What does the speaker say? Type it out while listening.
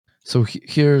So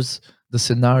here's the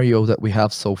scenario that we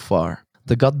have so far.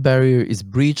 The gut barrier is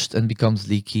breached and becomes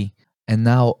leaky, and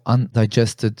now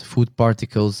undigested food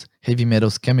particles, heavy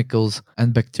metals, chemicals,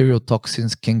 and bacterial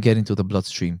toxins can get into the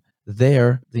bloodstream.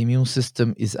 There, the immune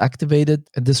system is activated,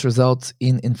 and this results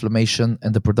in inflammation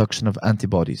and the production of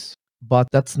antibodies. But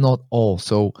that's not all.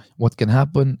 So, what can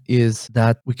happen is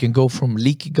that we can go from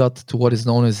leaky gut to what is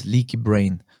known as leaky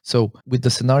brain. So, with the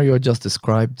scenario I just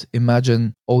described,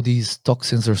 imagine all these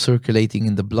toxins are circulating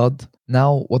in the blood.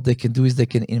 Now, what they can do is they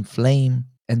can inflame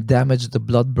and damage the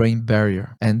blood brain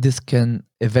barrier. And this can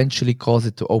eventually cause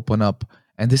it to open up.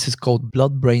 And this is called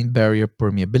blood brain barrier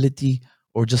permeability,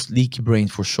 or just leaky brain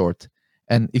for short.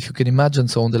 And if you can imagine,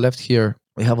 so on the left here,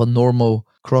 we have a normal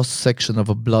cross section of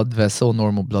a blood vessel,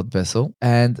 normal blood vessel.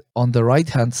 And on the right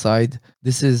hand side,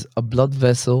 this is a blood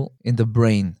vessel in the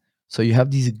brain. So you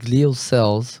have these glial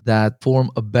cells that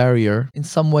form a barrier in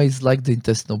some ways like the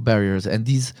intestinal barriers. And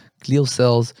these glial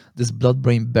cells, this blood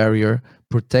brain barrier,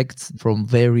 protects from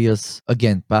various,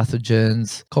 again,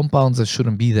 pathogens, compounds that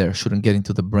shouldn't be there, shouldn't get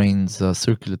into the brain's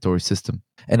circulatory system.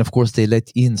 And of course, they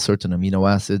let in certain amino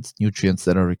acids, nutrients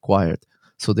that are required.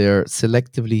 So they're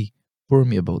selectively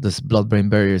permeable. This blood brain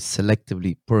barrier is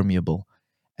selectively permeable.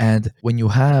 And when you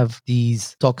have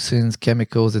these toxins,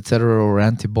 chemicals, etc., or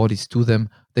antibodies to them,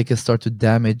 they can start to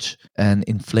damage and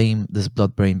inflame this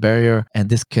blood brain barrier. And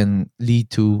this can lead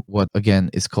to what, again,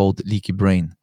 is called leaky brain.